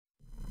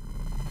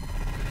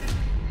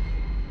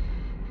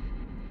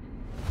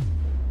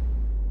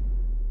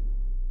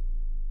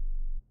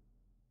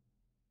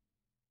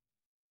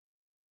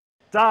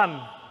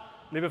Dann,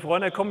 liebe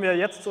Freunde, kommen wir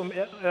jetzt zu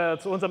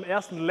unserem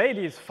ersten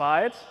Ladies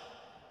Fight.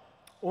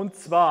 Und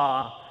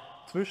zwar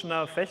zwischen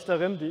einer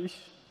Fechterin, die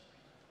ich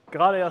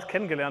gerade erst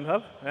kennengelernt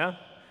habe. Ja.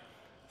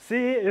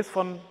 Sie ist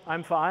von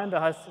einem Verein,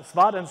 der heißt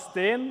Zwaard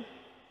Steen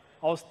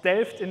aus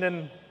Delft in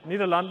den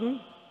Niederlanden.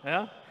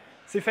 Ja.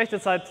 Sie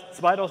fechtet seit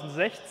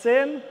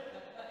 2016.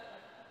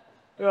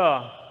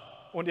 Ja.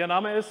 Und ihr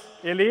Name ist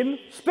Eline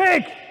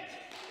Spek.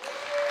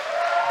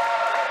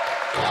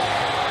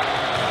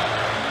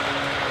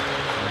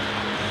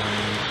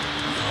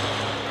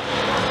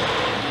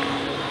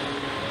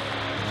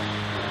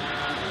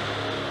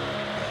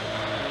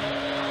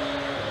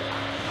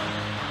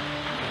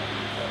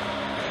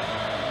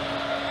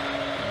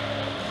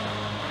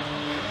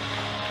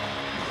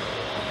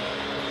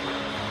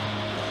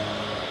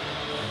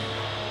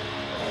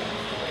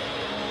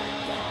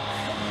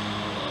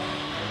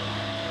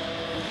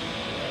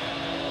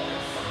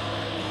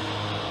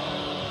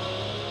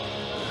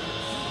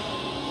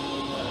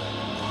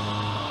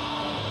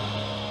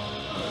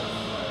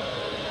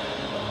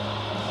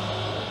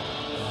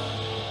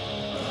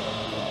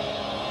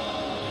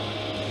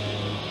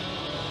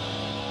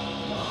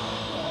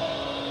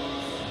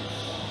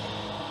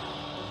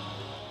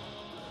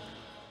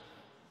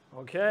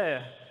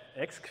 Okay,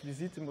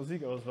 exquisite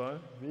Musikauswahl,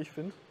 wie ich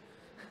finde.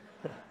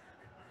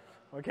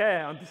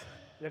 Okay, und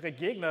ihre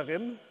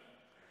Gegnerin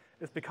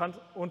ist bekannt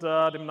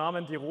unter dem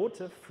Namen Die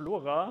Rote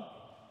Flora.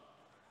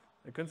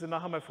 Ihr könnt sie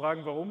nachher mal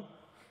fragen, warum.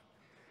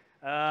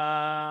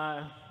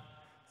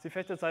 Sie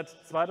fechtet seit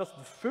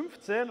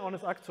 2015 und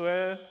ist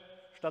aktuell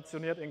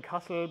stationiert in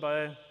Kassel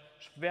bei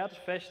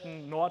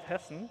Schwertfechten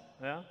Nordhessen.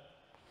 Ja.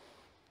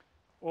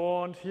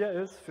 Und hier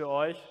ist für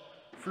euch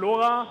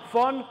Flora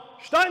von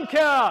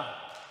Steimker.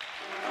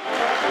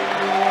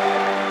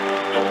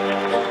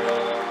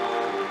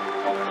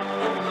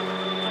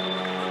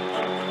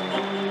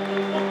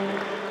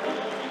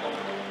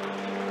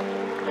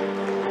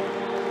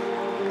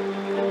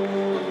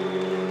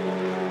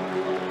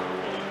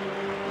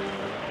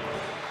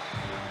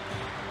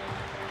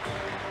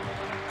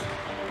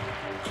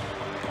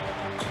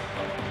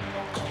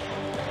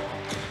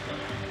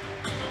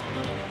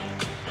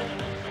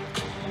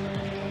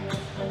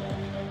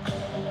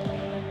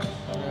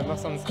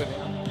 Was sonst denn?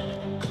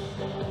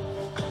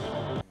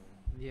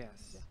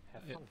 Yes.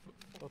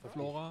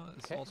 Flora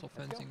is also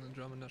fencing the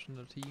German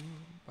national team.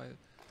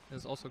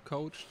 Is also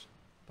coached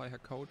by her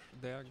coach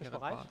there, Jahre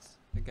Fechterfahrung,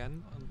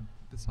 again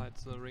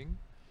besides the ring.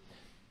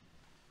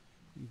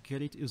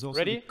 Gerrit is also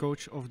Ready? the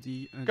coach of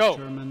the Go.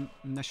 German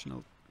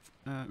national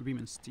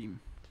women's team.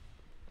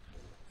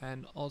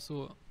 And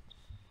also,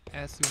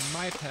 as you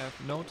might have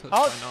noticed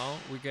Out. by now,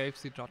 we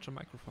gave the judge a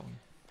microphone.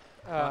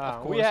 But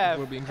of We course, it have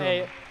will be in a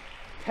German.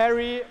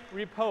 parry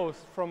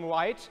riposte from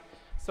white,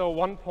 so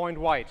 1 point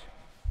white.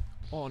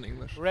 Or in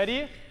English.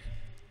 Ready?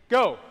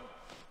 Go!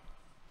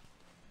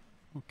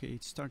 Okay,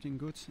 it's starting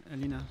good.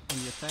 Elina on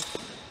the attack,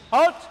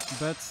 Out!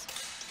 but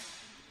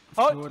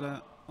Out!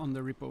 Flora on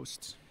the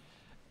riposte.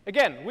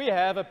 Again, we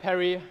have a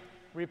parry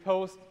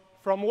riposte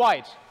from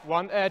white.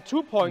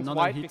 2 points Another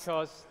white hit.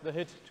 because the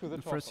hit to the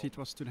The torso. first hit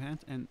was to the hand,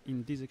 and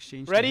in this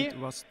exchange, Ready? the hit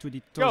was to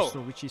the Go.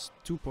 torso, which is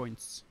 2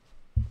 points.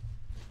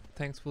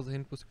 Thanks for the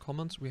hint with the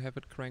comments. We have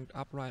it cranked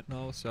up right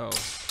now, so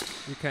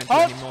we can't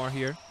Out. do any more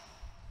here.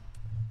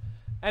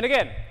 And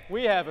again,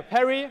 we have a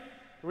parry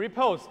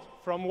riposte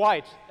from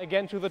white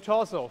again to the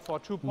torso for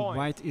 2 points.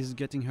 White is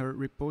getting her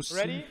riposte.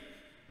 Ready?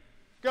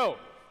 Go!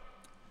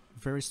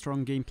 Very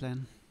strong game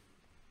plan.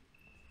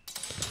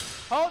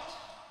 Out!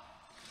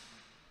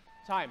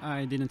 Time.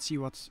 I didn't see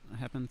what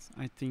happened.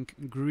 I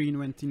think green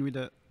went in with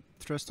a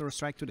thrust or a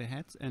strike to the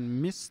head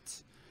and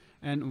missed,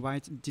 and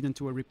white didn't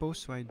do a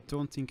riposte, so I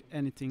don't think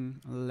anything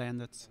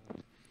landed.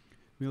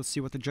 We'll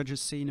see what the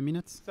judges say in a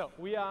minute. So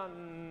we are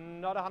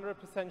not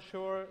 100%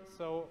 sure,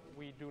 so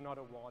we do not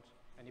award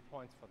any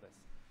points for this.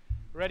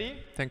 Ready?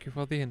 Thank you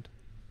for the hint.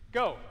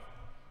 Go!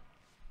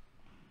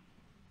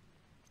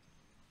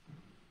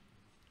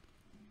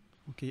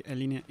 Okay,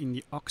 Eline in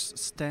the ox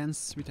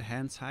stance with the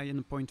hands high and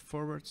the point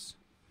forwards.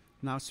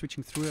 Now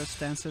switching through her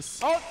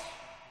stances, Out!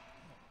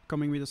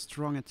 coming with a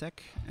strong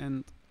attack,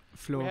 and We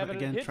Flora have a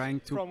again hit trying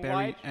to from parry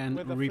white and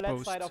with the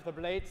flat side riposte. of the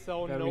blade,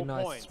 so Very no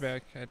nice points.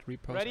 Zwerg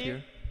riposte Ready?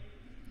 here.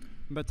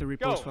 But the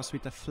riposte Go. was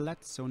with a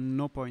flat, so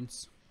no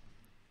points.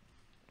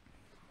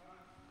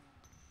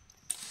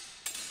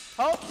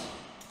 Out!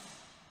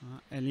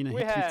 Eline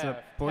We hit with a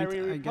have point,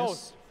 parry I guess.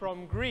 riposte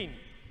from green.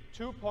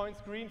 2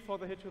 points green for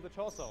the hit to the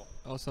torso.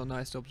 Also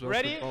nice to observe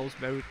Ready? that both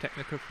very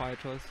technical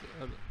fighters.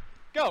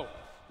 Go!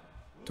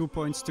 2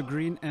 points to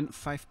green and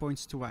 5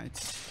 points to white.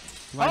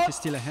 White is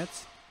still ahead.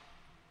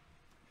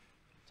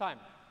 Time.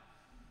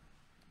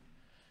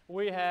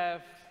 We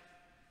have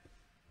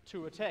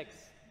 2 attacks,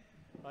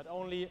 but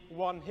only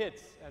 1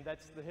 hit, and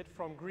that's the hit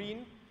from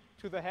green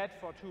to the head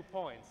for 2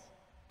 points.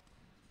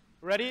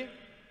 Ready?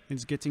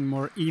 It's getting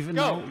more even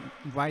Go. now.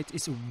 White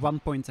is 1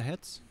 point ahead.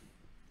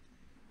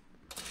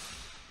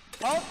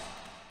 Out!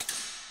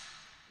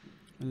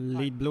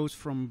 Late blows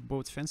from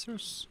both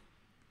fencers.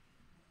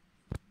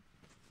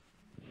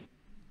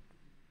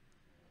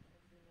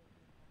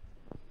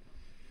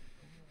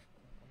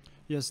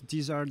 Yes,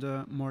 these are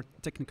the more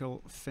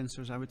technical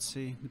fencers, I would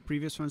say. The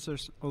previous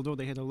fencers, although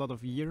they had a lot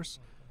of years,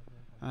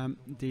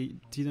 they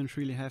didn't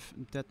really have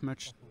that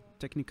much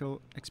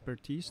technical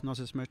expertise, not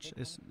as much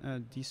as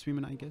these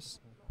women, I guess.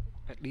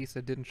 At least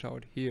they didn't show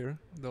it here.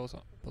 Those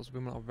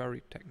women are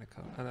very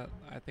technical, and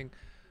I think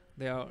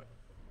they are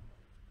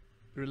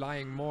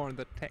relying more on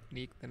the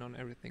technique than on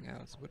everything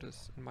else, which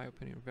is, in my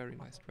opinion, a very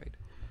nice trait.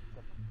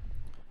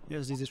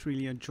 Yes, this is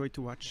really a joy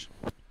to watch.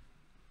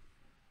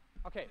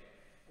 Okay,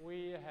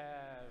 we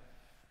have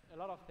a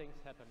lot of things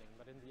happening,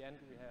 but in the end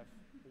we have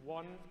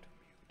one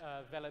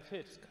valid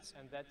hit,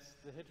 and that's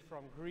the hit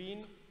from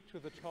green to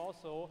the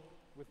torso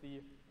with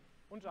the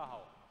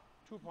Unterhau.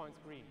 2 points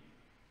green.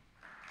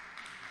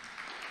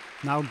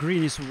 Now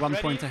green is 1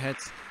 Ready? point ahead.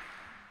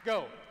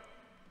 Go.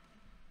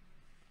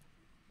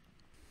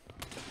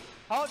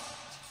 Out.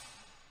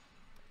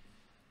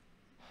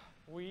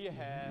 We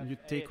have You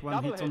take a one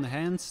double hit on the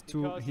hands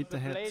to because hit the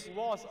head. blade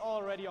was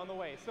already on the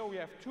way. So we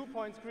have 2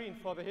 points green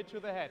for the hit to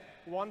the head,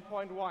 1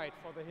 point white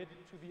for the hit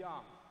to the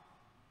arm.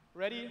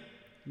 Ready?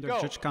 The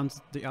Go. judge counts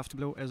the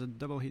afterblow as a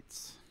double hit.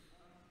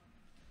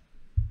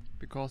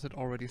 Because it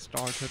already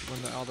started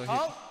when the other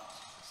hit, Out.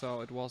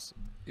 so it was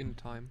in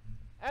time.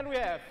 And we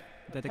have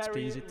That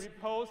parry explains it.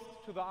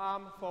 riposte to the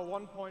arm for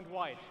 1 point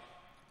white.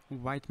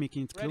 White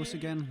making it close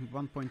Ready? again,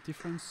 1 point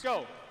difference.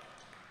 Go.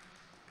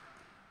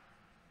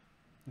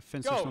 The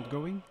fencer's Go. not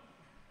going.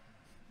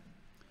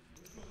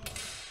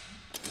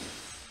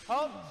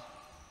 Out.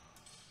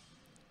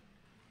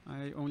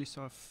 I only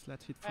saw a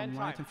flat hit from And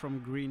white time. and from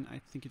green. I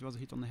think it was a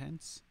hit on the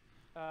hands.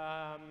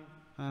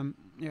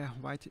 Yeah,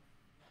 white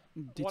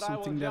did What I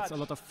will something that a judge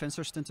lot of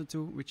fencers tend to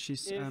do, which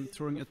is is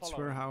throwing the a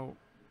following. Zwerhau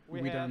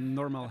We with a have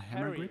normal a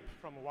hammer parry grip.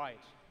 from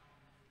white.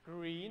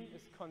 Green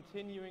is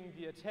continuing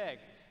the attack,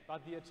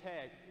 but the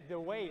attack, the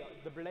way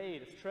the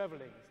blade is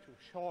traveling is too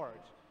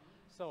short.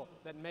 So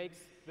that makes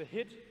the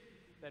hit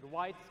that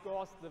white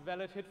scores the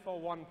valid hit for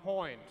 1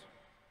 point.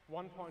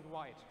 1 point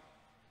white.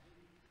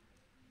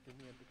 Give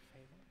me a big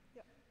favor.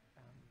 Yeah.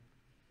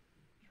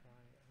 Try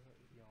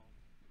your.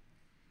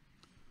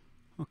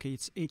 Okay,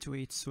 it's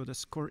 8-8, so the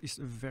score is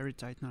very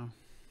tight now.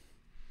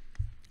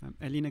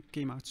 Eline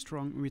came out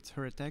strong with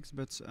her attacks,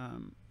 but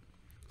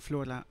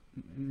Flora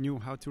knew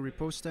how to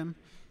repose them.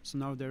 So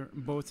now they're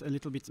both a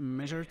little bit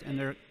measured,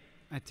 and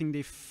I think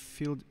they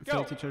felt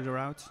each other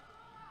out.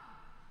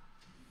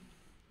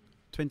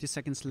 20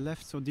 seconds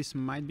left, so this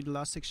might be the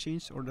last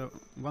exchange, or the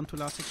one to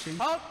last exchange.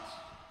 Out!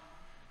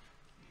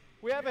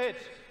 We have a hit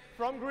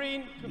from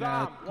green to the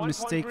arm. 1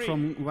 mistake point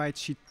from green. white.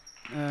 She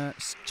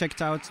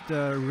checked out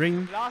the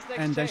ring, Last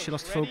and then she exchange.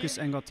 lost Ready? focus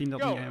and got in on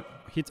Go. the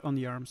hit on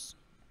the arms.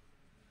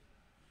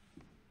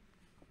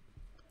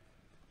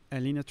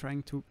 Eline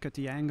trying to cut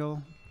the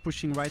angle,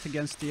 pushing right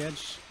against the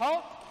edge,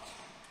 Halt!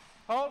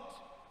 Halt!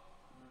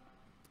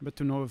 but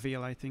to no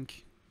avail, I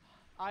think.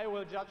 I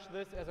will judge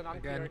this as an unfair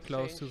Again, exchange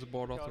close to the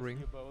border of the because ring.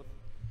 you both,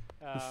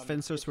 The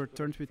fencers were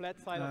turned with flat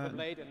side of the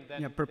blade and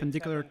then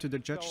perpendicular things to the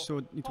happen. judge, so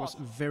it was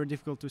pause. very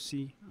difficult to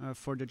see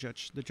for the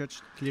judge. The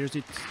judge clears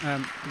it,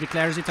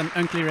 declares it an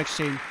unclear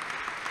exchange,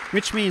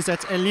 which means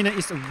that Eline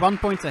is 1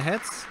 point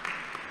ahead.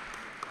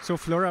 So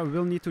Flora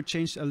will need to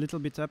change a little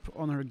bit up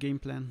on her game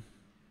plan.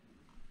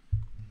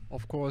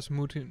 Of course,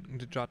 mooting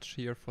the judge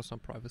here for some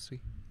privacy.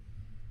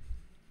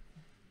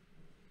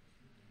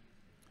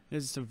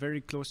 Yes, it's a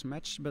very close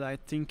match, but I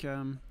think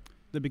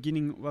the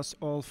beginning was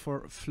all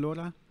for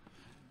Flora.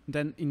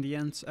 Then in the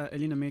end,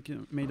 Eline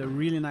made a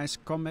really nice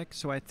comeback.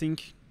 So I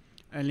think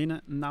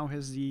Eline now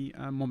has the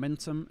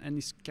momentum and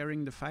is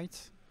carrying the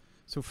fight.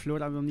 So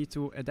Flora will need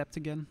to adapt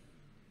again.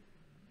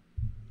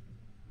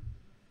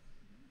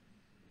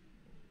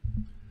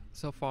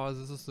 So far,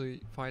 this is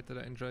the fight that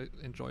I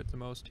enjoyed the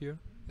most here.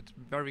 It's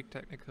very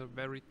technical,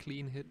 very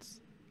clean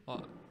hits,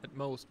 or at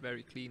most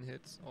very clean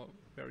hits, or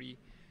very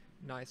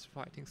nice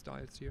fighting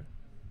styles here.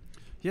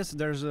 Yes,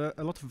 there's a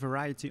lot of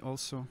variety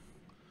also.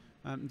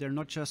 They're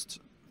not just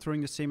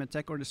throwing the same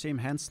attack or the same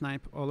hand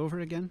snipe all over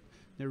again.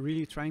 They're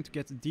really trying to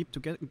get deep to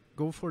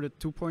go for the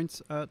 2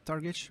 point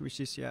target, which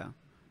is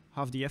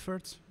half the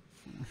effort.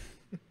 I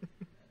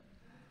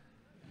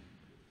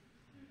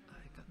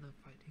got no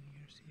fighting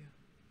years here.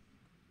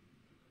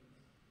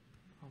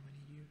 How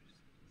many years?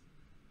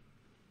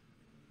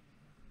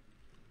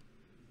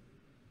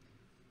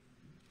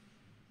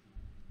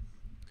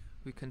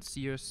 We can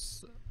see a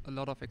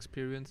lot of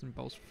experience in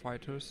both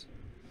fighters.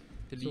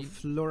 So Eline,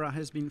 Flora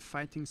has been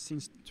fighting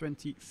since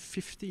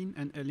 2015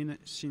 and Eline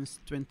since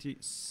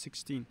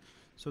 2016.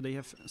 So they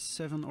have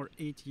 7 or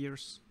 8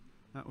 years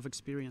of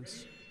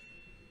experience.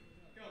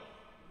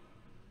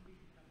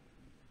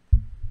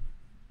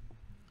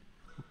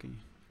 Okay,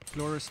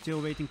 Flora is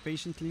still waiting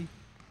patiently.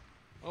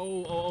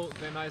 oh,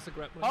 very nice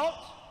grappling. Halt!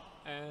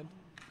 And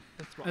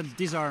that's A right.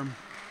 disarm.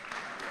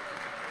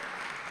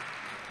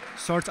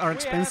 Swords are We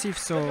have expensive, the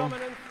so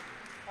dominance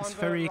on it's the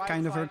very right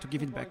kind of her side, to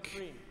give 2 it points back.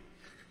 green.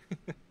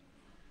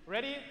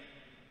 Ready?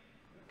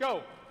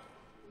 Go!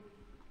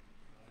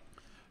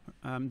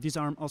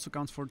 Disarm also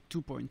counts for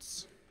 2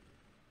 points.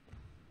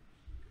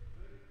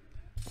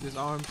 These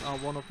arms are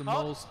one of the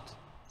most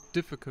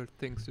difficult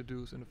things to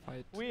do in a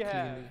fight. We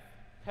have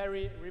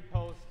parry,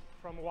 riposte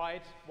from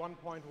white, 1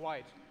 point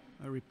white.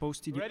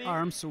 Riposte to the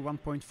arm, so 1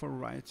 point for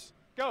white.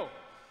 Go!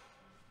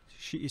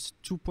 She is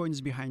 2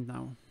 points behind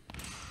now.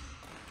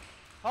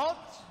 Halt!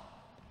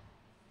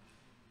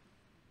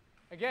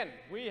 Again,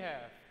 we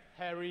have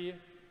parry,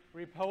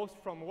 riposte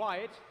from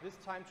white, this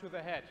time to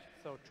the head,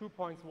 so 2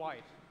 points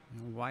white.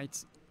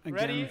 White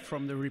again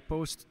from the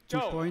riposte, 2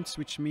 points,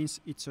 which means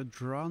it's a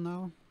draw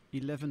now.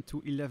 11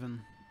 to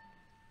 11.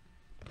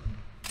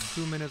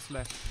 2 minutes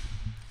left.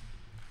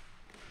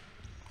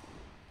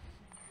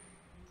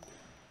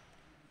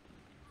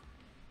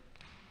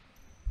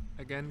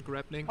 Again,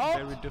 grappling,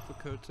 very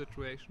difficult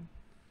situation.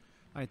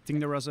 I think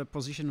there was a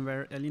position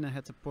where Eline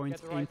had a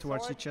point aimed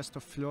towards the chest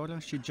of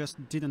Flora. She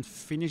just didn't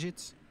finish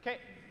it. Okay.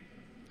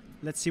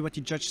 Let's see what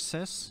the judge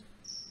says.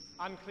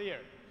 Unclear.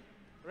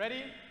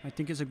 Ready? I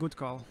think it's a good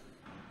call.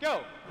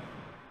 Go!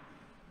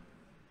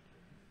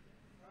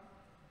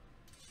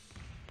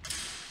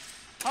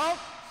 Halt!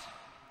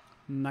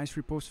 Nice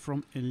riposte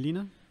from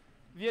Eline.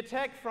 The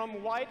attack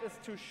from white is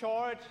too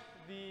short.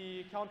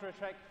 The counter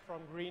attack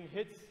from green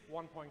hits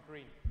 1 point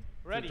green.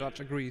 Ready? The judge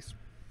agrees.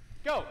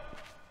 Go!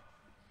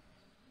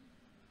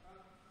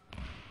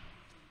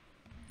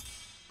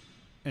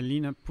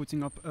 Eline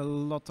putting up a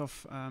lot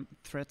of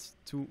threat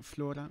to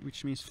Flora,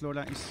 which means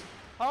Flora is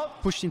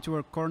pushed into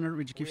her corner,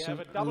 which gives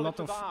her a lot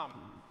of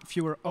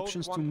fewer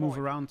options to move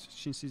around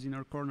since she's in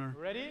her corner.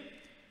 Ready?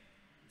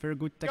 Very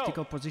good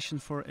tactical position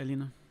for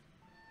Eline.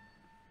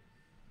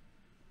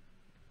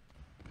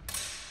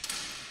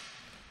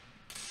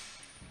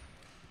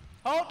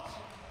 Halt!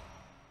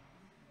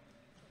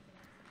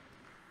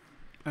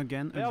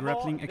 Again, a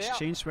grappling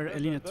exchange where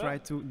Eline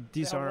tried to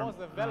disarm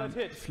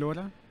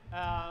Flora.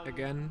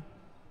 Again,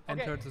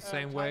 entered the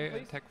same way,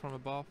 attack from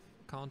above,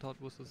 countered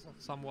with a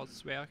somewhat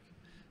Zwerg,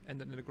 and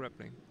then in the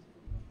grappling.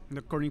 And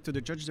according to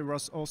the judge, there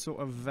was also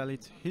a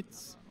valid hit.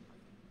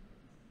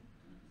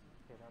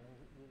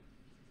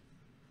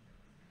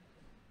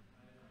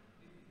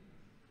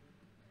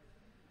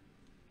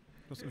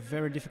 It was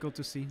very difficult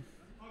to see.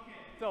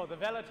 So the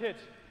valid hit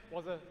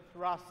was a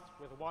thrust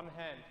with one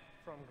hand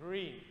from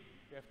green.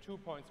 You have 2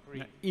 points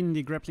green. In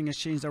the grappling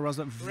exchange, there was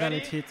a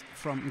valid hit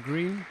from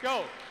green.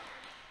 Go!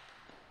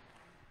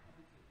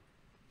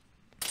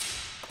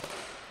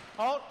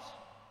 Halt!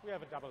 We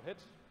have a double hit,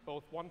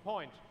 both 1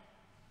 point.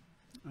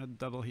 A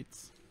double hit.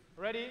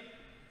 Ready?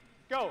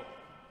 Go!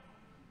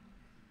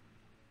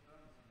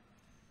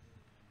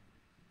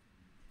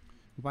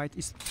 White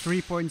is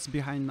 3 points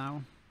behind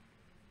now.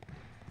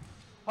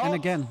 Halt. And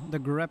again, the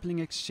grappling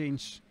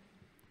exchange.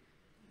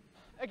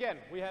 Again,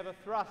 we have a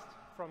thrust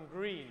from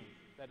green.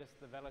 That is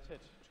the valid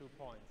hit, 2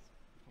 points.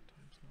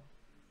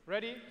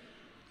 Ready?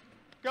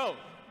 Go!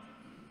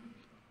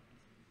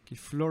 Okay,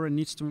 Flora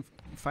needs to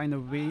find a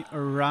way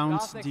around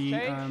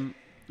the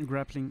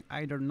grappling,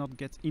 either not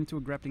get into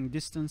a grappling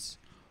distance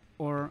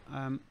or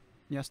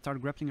start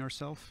grappling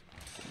herself.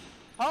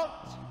 Halt!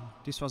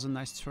 This was a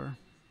nice throw.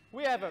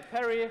 We have a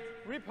parry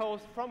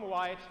riposte from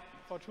white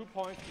for 2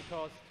 points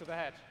because to the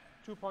head.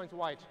 2 points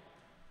white.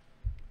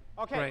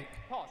 Okay, break.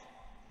 Pause.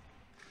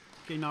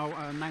 Okay,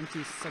 now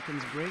 90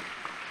 seconds break.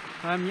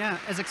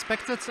 As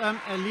expected,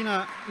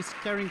 Eline is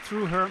carrying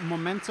through her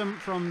momentum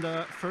from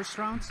the first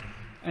round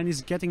and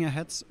is getting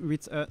ahead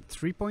with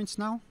 3 points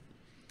now.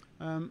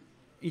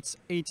 It's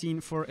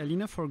 18 for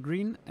Eline for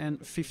green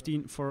and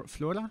 15 for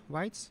Flora,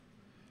 white.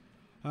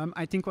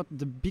 I think what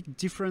the big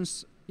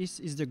difference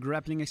is the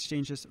grappling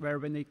exchanges, where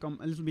when they come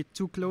a little bit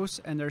too close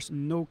and there's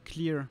no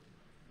clear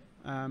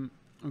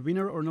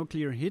winner or no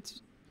clear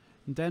hit,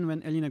 then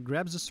when Eline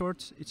grabs the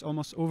sword, it's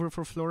almost over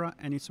for Flora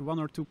and it's 1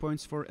 or 2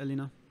 points for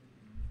Eline.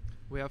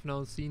 We have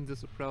now seen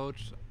this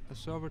approach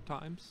several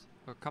times,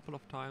 a couple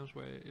of times,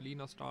 where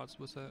Eline starts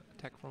with an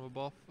attack from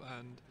above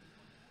and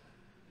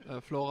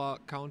Flora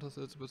counters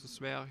it with a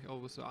Zwerg or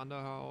with the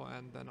underhow,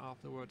 and then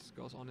afterwards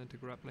goes on into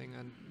grappling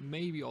and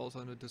maybe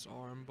also in a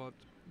disarm, but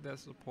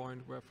there's a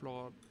point where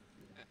Flora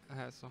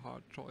has a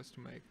hard choice to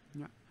make.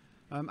 Yeah,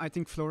 I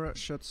think Flora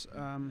should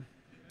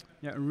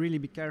really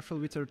be careful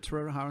with her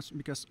throw house,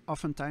 because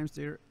oftentimes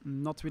they're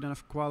not with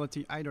enough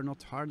quality, either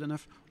not hard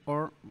enough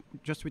or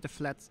just with a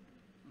flat,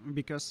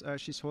 because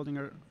she's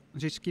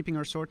keeping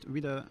her sword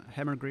with a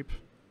hammer grip.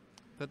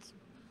 That's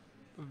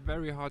a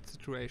very hard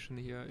situation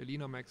here.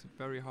 Eline makes it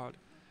very hard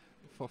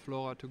for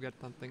Flora to get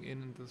something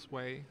in this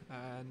way,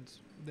 and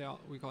there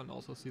we can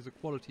also see the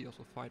quality of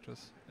the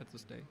fighters at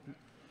this day.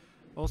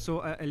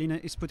 Also, Eline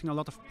is putting a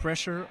lot of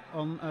pressure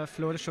on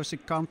Flora, so she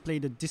can't play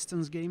the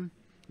distance game,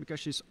 because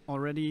she's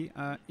already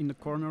in the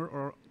corner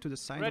or to the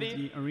side of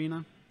the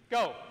arena.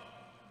 Go!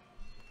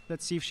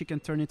 Let's see if she can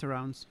turn it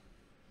around.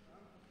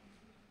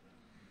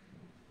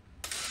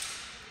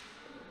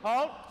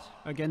 Halt!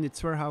 Again,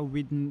 it's how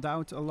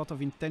without a lot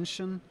of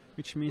intention,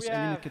 which means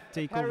Eline could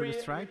take over the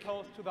strike.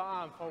 To the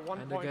arm for 1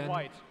 and point again,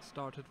 white.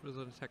 started with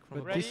an attack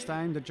from But this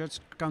time the judge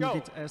counted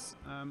it as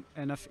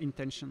enough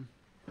intention.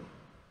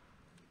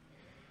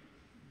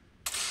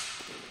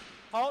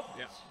 Halt!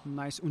 Yeah.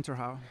 Nice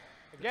Unterhau.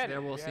 Again,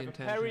 there was you the have a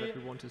intention parry that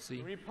we want to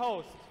see.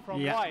 Riposte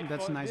from Yeah, white.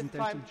 that's for a nice this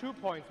intention. time 2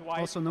 points white.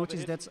 Also for the notice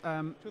hit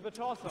that to the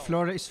torso.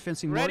 Flora is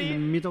fencing more in Ready? the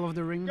middle of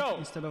the ring Go.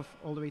 instead of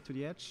all the way to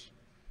the edge.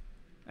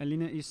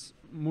 Eline is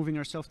moving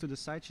herself to the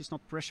side. She's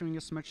not pressuring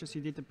as much as she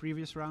did the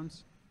previous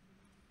rounds.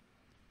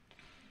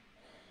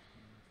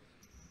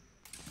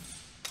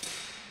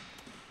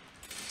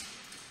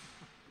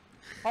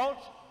 Hold.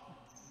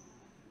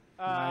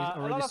 I a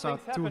already lot of saw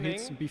things 2 happening.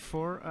 hits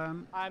before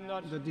I'm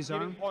not the giving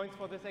disarm. points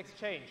for this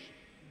exchange.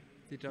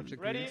 The judge agrees.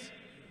 Ready?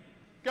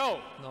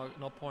 Go.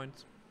 No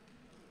points.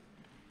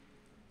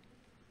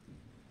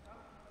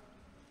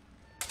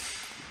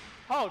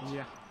 Hold.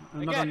 Yeah,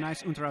 another Again.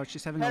 nice Unterhau.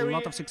 She's having a Parry,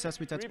 lot of success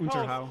with that riposte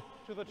Unterhau.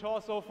 to the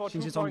torso for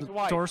Since 2 it's on points the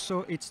white.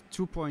 torso, it's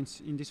 2 points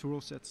in this rule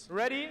set.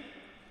 Ready?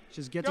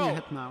 She's getting Go.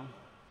 ahead now.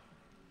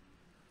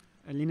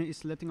 Eline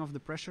is letting off the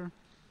pressure.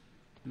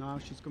 Now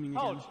she's coming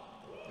Hold. again.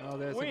 Oh,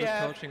 there's We a good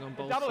have coaching on a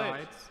both double hit,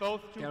 sides.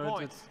 both 2 Garrett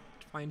points. has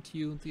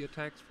fine-tuned the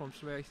attacks from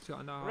Schwertfechten to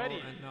Underhau, Ready.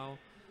 and now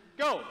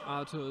Go.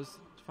 Arthur is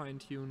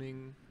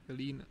fine-tuning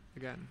Eline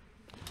again.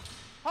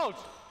 Hold.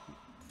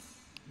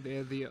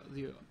 There, the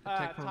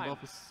attack from time.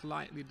 above is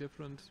slightly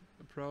different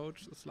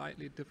approach, a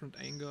slightly different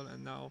angle,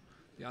 and now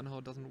the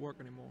Underhau doesn't work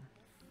anymore.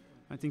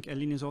 I think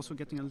Eline is also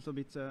getting a little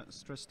bit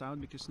stressed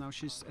out because now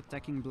she's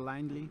attacking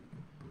blindly,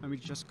 and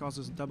which just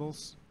causes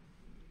doubles.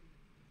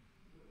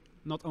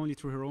 Not only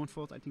through her own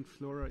fault, I think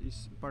Flora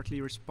is partly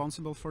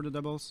responsible for the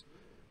doubles,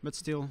 but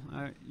still,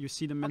 you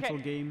see the mental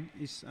Okay. game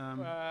is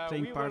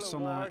playing we parts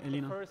will on award the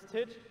Eline. first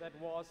hit. That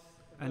was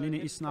the Eline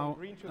hit is from now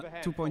green to the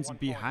hand 2 for points 1 point.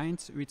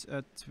 behind with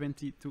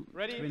 22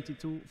 Ready?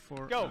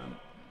 for Go.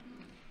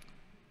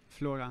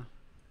 Flora.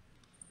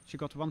 She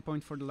got 1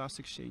 point for the last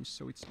exchange,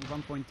 so it's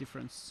 1 point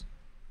difference.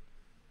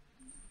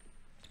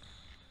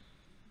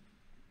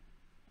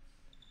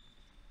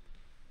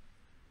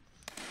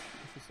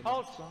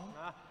 Hold.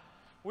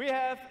 We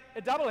have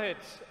a double hit.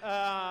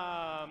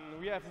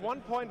 We have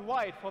 1 point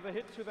white for the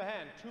hit to the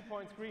hand, 2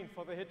 points green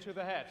for the hit to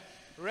the head.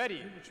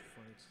 Ready? Which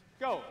fight?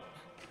 Go.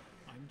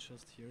 I'm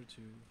just here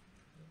to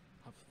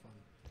have fun.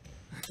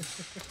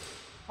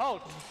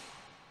 Hold.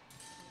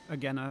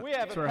 Again, a We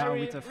have a Unterhau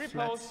parry with a flat,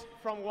 riposte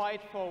from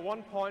white for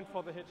 1 point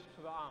for the hit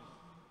to the arm.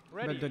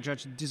 Ready? but the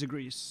judge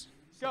disagrees.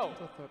 Go.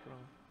 The third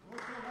round.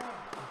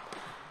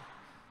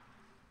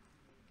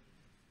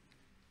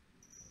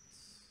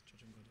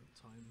 Judging by the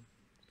time.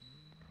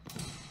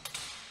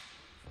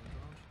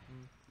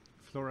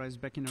 Flora is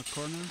back in her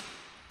corner.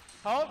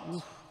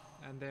 Hold.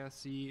 And there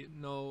see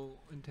no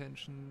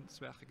intention,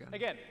 Zwerg again.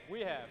 Again,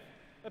 we have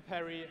a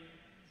parry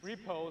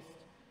riposte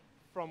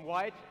from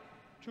white,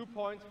 2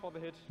 points for the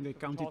hit They to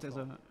count the it as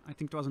torso. I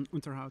think it was an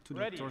Unterhau to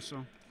Ready. the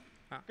torso.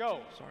 Go.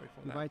 Sorry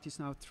for that. White is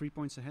now 3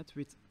 points ahead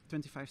with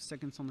 25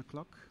 seconds on the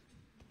clock.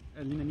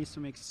 Eline needs to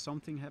make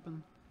something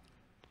happen,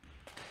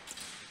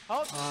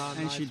 Hold.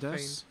 and nice she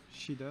does. feint.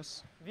 She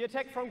does. The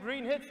attack from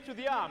green hits to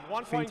the arm,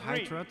 1 Feint point high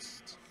green.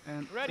 thrust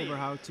and Ready.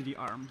 Overhau to the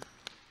arm.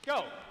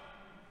 Go.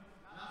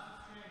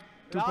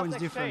 2 Last points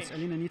difference.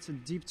 exchange. Eline needs a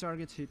deep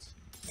target hit.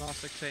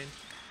 Last exchange.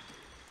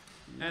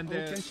 And Oh,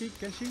 there- can she?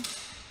 Can she?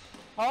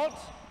 Hold.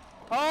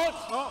 Hold.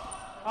 Hold.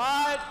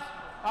 Hold.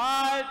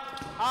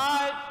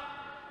 Hold.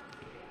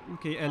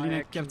 Okay, Eline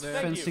action kept there.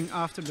 Thank fencing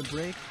after the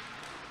break.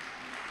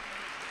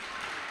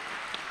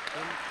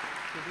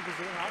 Du die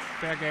gesehen hast,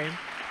 Fair game.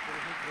 will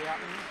ich nicht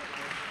werten.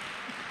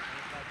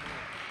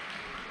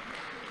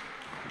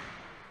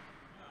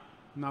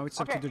 Now it's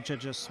up to Okay. the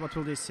judges. What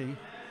will they say?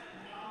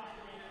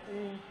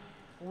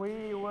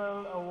 We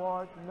will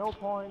award no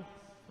points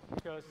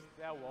because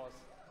there was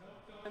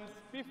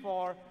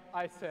before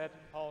I said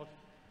hold.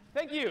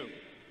 Thank you.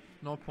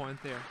 No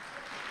point there.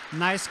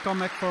 Nice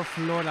comeback for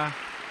Flora.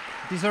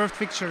 Deserved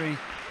victory.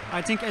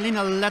 I think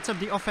Eline let up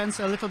the offense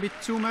a little bit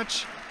too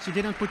much. She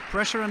didn't put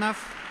pressure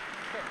enough.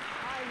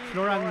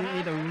 Flora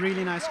made a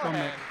really nice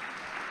comeback.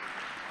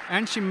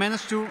 And she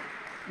managed to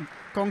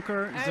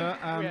conquer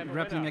the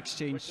grappling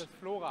exchange. Which is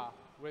Flora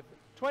with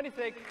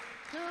 26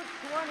 to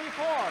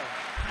 24.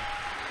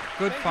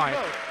 Good Thank fight. you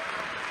both.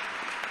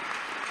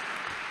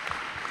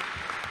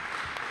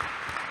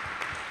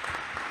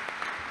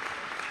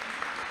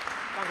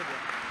 Danke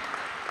dir.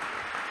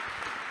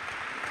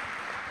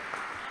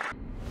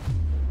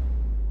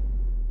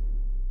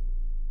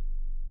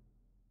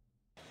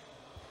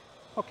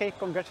 Okay,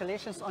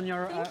 congratulations on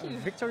your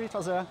victory. It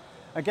was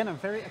again a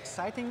very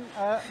exciting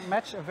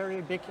match, a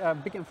very big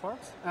and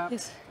forth.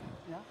 Yes.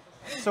 Yeah.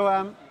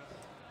 So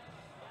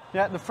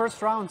yeah, the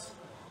first round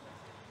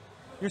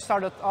you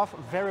started off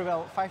very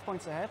well, 5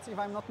 points ahead, if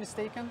I'm not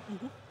mistaken.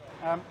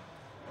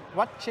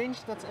 What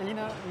changed that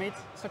Eline made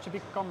such a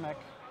big comeback?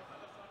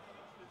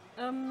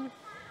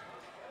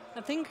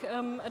 I think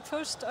at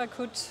first I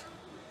could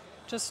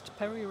just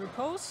parry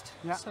riposte,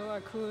 Yeah. so I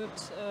could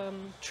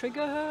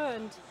trigger her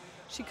and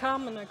she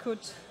come and I could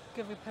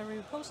give a parry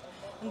riposte.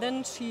 And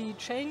then she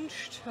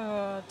changed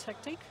her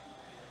tactic,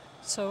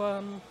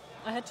 so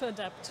I had to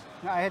adapt.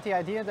 Yeah, I had the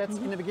idea that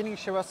in the beginning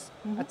she was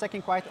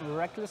attacking quite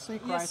recklessly,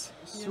 quite Yes,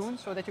 soon,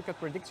 so that you could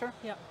predict her.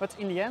 Yeah. But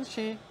in the end,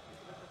 she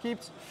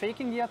kept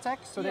faking the attack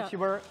so that you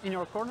were in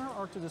your corner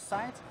or to the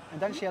side, and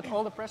then she had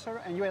all the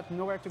pressure and you had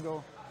nowhere to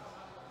go.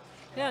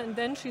 Yeah, and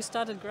then she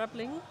started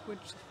grappling, with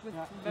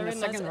very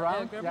nice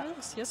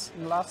grapplings. Yes.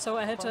 So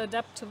I had to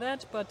adapt to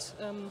that, but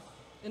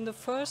in the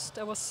first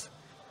I was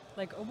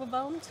like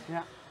overwhelmed.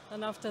 Yeah.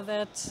 And after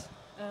that,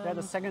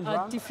 the second I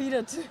round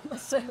defeated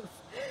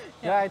myself.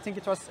 Yeah, I think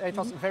it was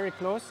very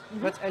close.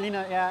 But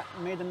Eline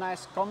made a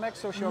nice comeback,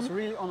 so she was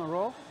really on a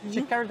roll.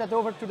 She carried that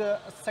over to the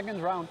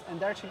second round,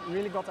 and there she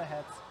really got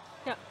ahead.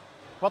 Yeah.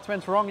 What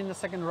went wrong in the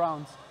second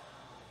round?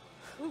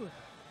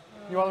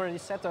 You already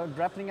said the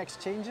grappling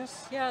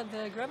exchanges. Yeah,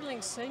 the grappling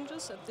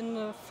exchanges. In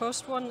the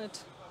first one,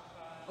 it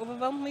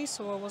overwhelmed me,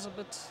 so I was a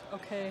bit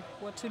okay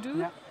what to do.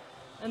 Yeah.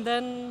 And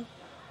then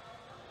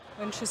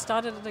when she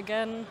started it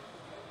again,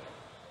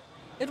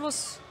 it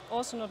was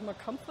also not my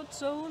comfort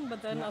zone,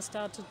 but then I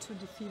started to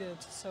defeat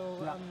it, so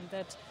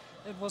that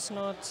it was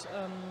not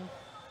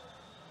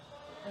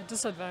a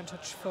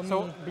disadvantage for me.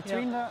 So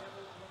between the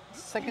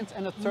second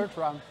and the third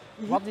round,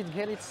 what did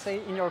Gerrit say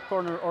in your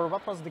corner, or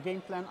what was the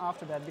game plan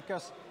after that?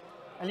 Because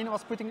Eline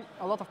was putting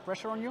a lot of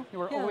pressure on you. You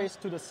were always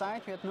to the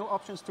side. You had no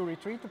options to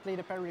retreat, to play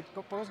the parry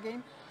post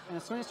game. And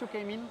as soon as you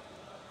came in,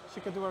 she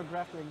could do her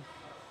grappling.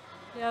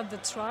 Yeah,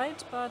 that's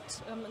right.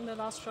 But in the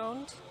last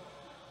round,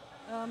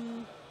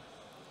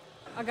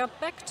 I got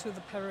back to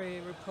the parry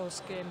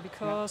riposte game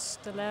because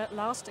the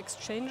last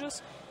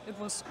exchanges, it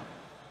was,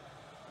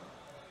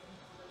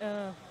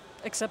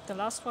 except the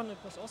last one, it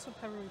was also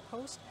parry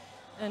riposte.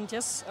 And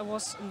yes, I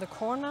was in the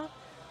corner,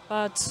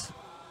 but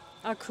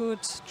I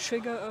could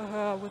trigger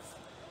her with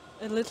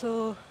a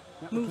little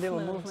movement.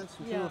 Little movements,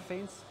 little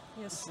feints.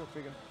 Yes. Little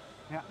trigger.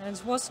 Yeah. And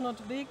it was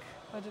not big,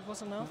 but it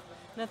was enough.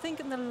 And I think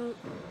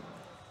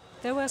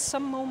there were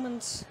some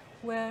moments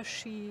where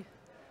she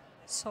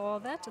saw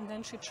that, and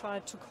then she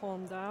tried to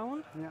calm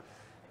down. Yeah.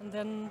 And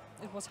then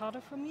it was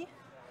harder for me.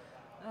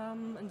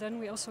 And then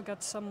we also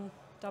got some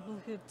double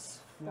hits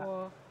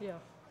for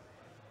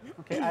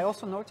Okay, I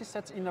also noticed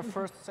that in the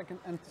first, second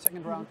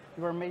round,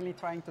 you were mainly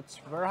trying to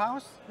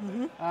Zwerhaus,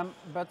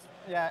 but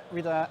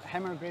with a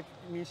hammer grip,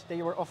 means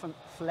they were often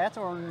flat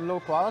or low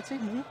quality.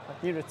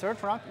 But near the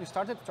third round, you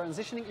started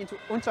transitioning into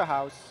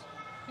Unterhaus.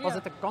 Was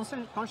it a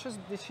conscious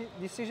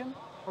decision,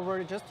 or were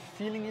you just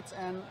feeling it,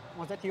 and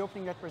was that the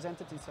opening that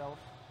presented itself?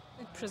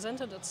 It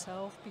presented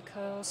itself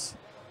because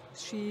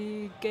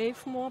she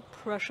gave more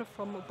pressure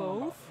from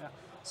above,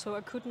 so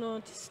I could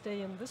not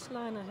stay in this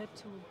line. I had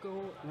to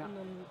go in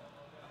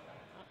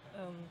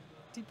a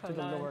deeper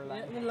line. The lower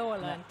line. The lower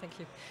line, thank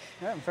you.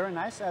 Yeah, very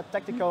nice.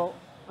 Tactical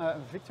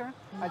victor.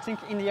 I think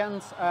in the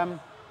end,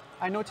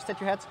 I noticed that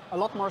you had a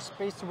lot more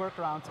space to work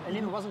around.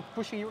 Eline wasn't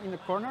pushing you in the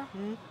corner.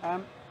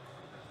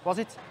 Was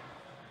it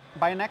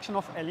by an action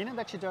of Eline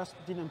that she just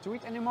didn't do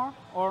it anymore?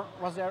 Or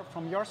was there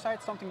from your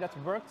side something that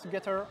worked to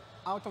get her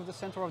out of the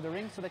center of the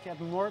ring so that you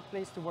had more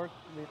place to work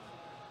with?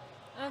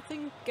 I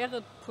think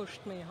Gerrit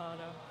pushed me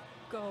harder.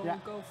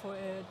 Go for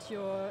it.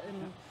 You're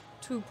in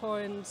 2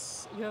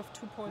 points. You have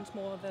 2 points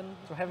more than.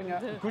 So having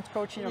a good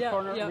coach in your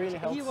corner really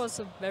helps. He was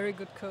a very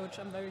good coach.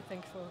 I'm very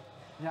thankful.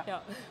 Yeah.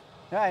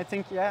 I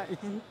think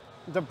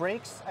the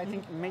breaks I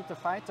think made the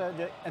fight.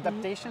 The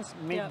adaptations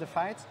made the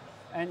fight,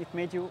 and it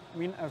made you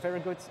win a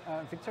very good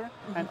victor.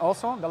 And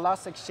also the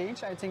last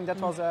exchange, I think that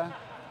was a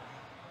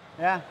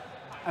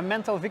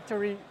mental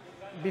victory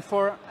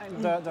before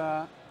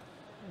the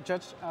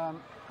judge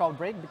called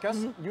break,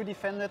 because you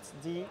defended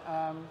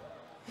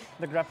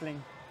the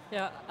grappling.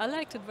 Yeah, I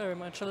liked it very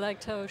much. I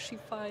liked how she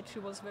fight. She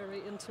was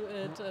very into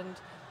it,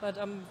 but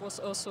I was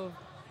also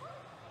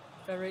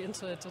very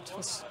into it. It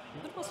was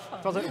fun.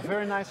 It was a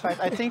very nice fight.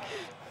 I think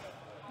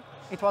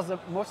it was the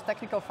most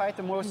technical fight,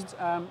 the most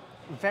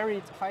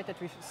varied fight that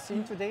we've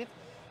seen to date.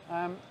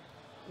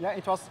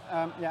 It was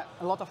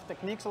a lot of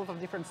techniques, a lot of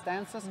different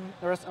stances.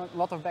 There was a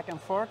lot of back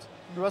and forth.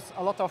 There was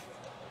a lot of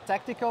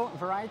tactical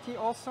variety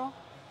also,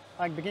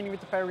 like beginning with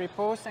the parry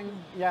post, and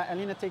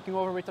Eline taking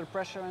over with her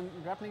pressure and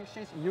grappling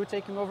exchange, you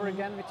taking over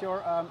again with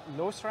your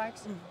low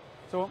strikes.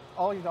 So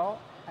all in all,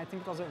 I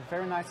think it was a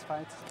very nice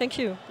fight. Thank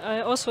you.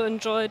 I also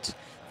enjoyed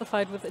the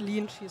fight with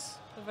Eline. She's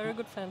a very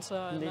good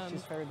fencer. Indeed,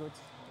 she's very good.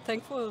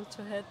 Thankful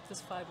to have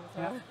this fight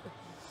with her.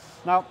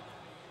 Now,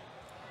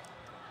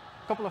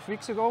 a couple of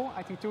weeks ago,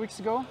 I think 2 weeks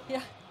ago,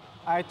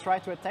 I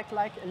tried to attack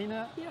like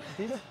Eline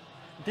did.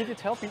 Did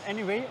it help in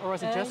any way, or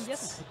was it just?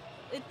 Yes,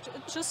 it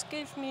just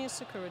gave me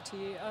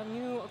security. I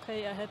knew,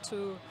 okay, I had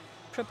to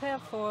prepare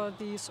for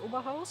these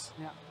Oberhaus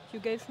you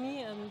gave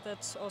me, and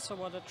that's also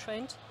what I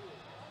trained,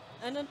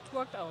 and it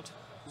worked out.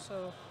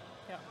 So,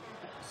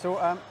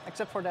 So,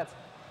 except for that,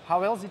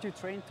 how else did you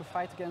train to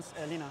fight against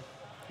Eline?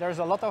 There's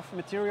a lot of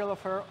material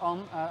of her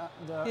on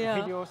the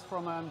videos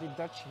from the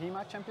Dutch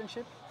HEMA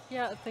Championship.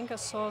 Yeah, I think I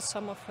saw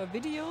some of her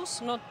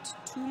videos, not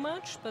too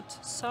much, but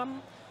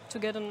some, to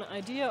get an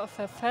idea of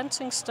her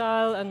fencing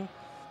style, and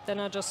then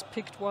I just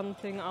picked one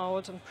thing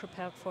out and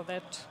prepared for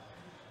that.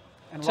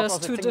 And just what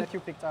was the to thing that you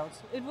picked out?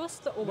 It was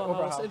the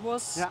Oberhaus. It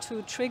was Yeah.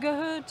 to trigger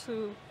her,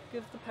 to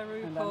give the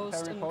parry And then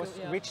post. parry post,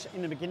 yeah. which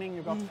in the beginning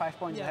you got 5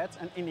 points Yeah. ahead,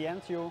 and in the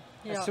end you,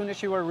 Yeah. as soon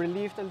as you were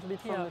relieved a little bit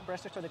from Yeah. the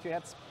pressure so that you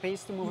had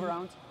space to move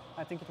around,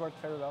 I think it worked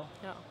very well.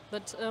 Yeah,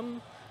 but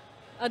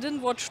I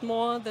didn't watch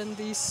more than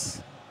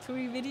these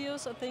 3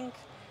 videos, I think,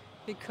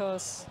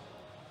 because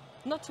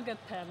not to get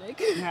panic.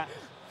 Yeah.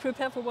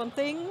 Prepare for one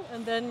thing,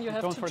 and then you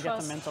have Don't to forget the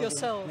trust mental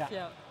yourself. game.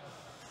 Yeah.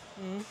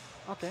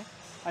 Okay.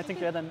 I think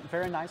you had a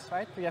very nice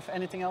fight. Do you have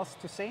anything else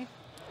to say?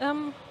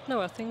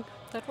 No, I think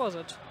that was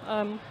it.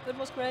 It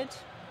was great.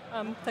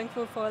 I'm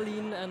thankful for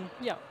Eline, and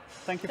yeah.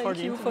 Thank you Thank for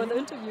the you interview. for the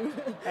interview.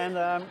 And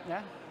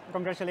yeah,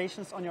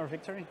 congratulations on your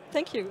victory.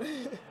 Thank you.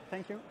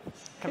 Thank you.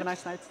 Have a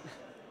nice night.